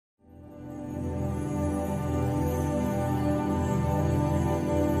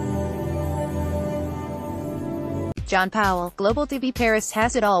John Powell, GlobalTV Paras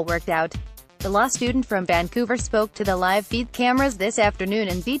has it all worked out. The law student from Vancouver spoke to the live feed cameras this afternoon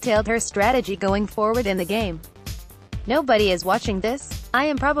and detailed her strategy going forward in the game. "Nobody is watching this. I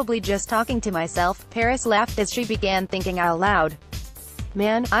am probably just talking to myself," Paras laughed as she began thinking out loud.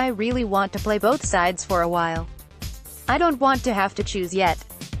 "Man, I really want to play both sides for a while. I don't want to have to choose yet.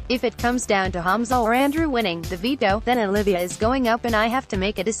 If it comes down to Hamza or Andrew winning the veto, then Olivia is going up and I have to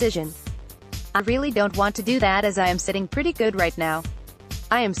make a decision. I really don't want to do that as I am sitting pretty good right now.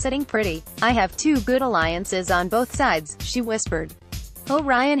 I am sitting pretty. I have two good alliances on both sides," she whispered.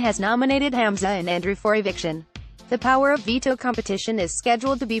 Ryan has nominated Hamza and Andrew for eviction. The Power of Veto competition is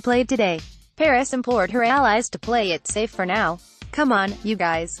scheduled to be played today. Paras implored her allies to play it safe for now. "Come on, you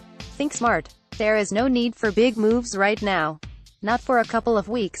guys. Think smart. There is no need for big moves right now. Not for a couple of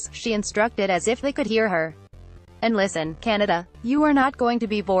weeks," she instructed as if they could hear her. "And listen, Canada, you are not going to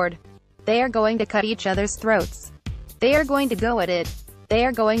be bored. They are going to cut each other's throats. They are going to go at it. They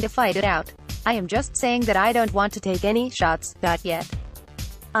are going to fight it out. I am just saying that I don't want to take any shots, not yet.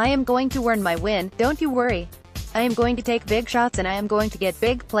 I am going to earn my win, don't you worry. I am going to take big shots and I am going to get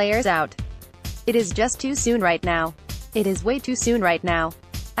big players out. It is just too soon right now. It is way too soon right now.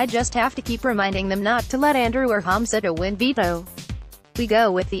 I just have to keep reminding them not to let Andrew or Hamza to win veto. We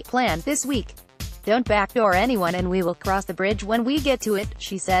go with the plan this week. Don't backdoor anyone and we will cross the bridge when we get to it,"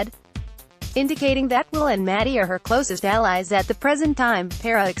 she said. Indicating that Will and Maddie are her closest allies at the present time,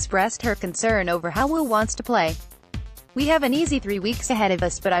 Para expressed her concern over how Will wants to play. "We have an easy 3 weeks ahead of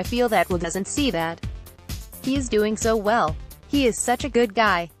us, but I feel that Will doesn't see that. He is doing so well. He is such a good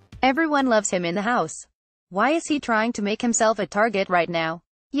guy. Everyone loves him in the house. Why is he trying to make himself a target right now?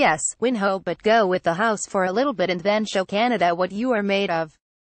 Yes, win ho, but go with the house for a little bit and then show Canada what you are made of.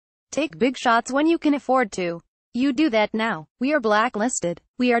 Take big shots when you can afford to. You do that now. We are blacklisted.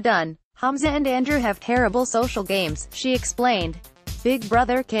 We are done. Hamza and Andrew have terrible social games," she explained. Big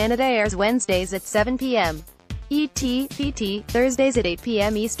Brother Canada airs Wednesdays at 7 p.m. ET, PT, Thursdays at 8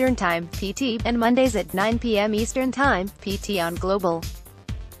 p.m. Eastern Time, PT, and Mondays at 9 p.m. Eastern Time, PT on Global.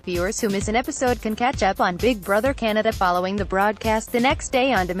 Viewers who miss an episode can catch up on Big Brother Canada following the broadcast the next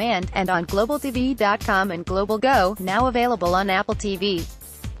day on demand, and on GlobalTV.com and Global Go, now available on Apple TV.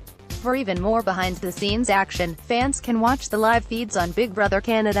 For even more behind-the-scenes action, fans can watch the live feeds on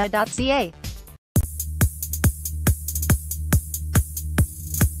BigBrotherCanada.ca.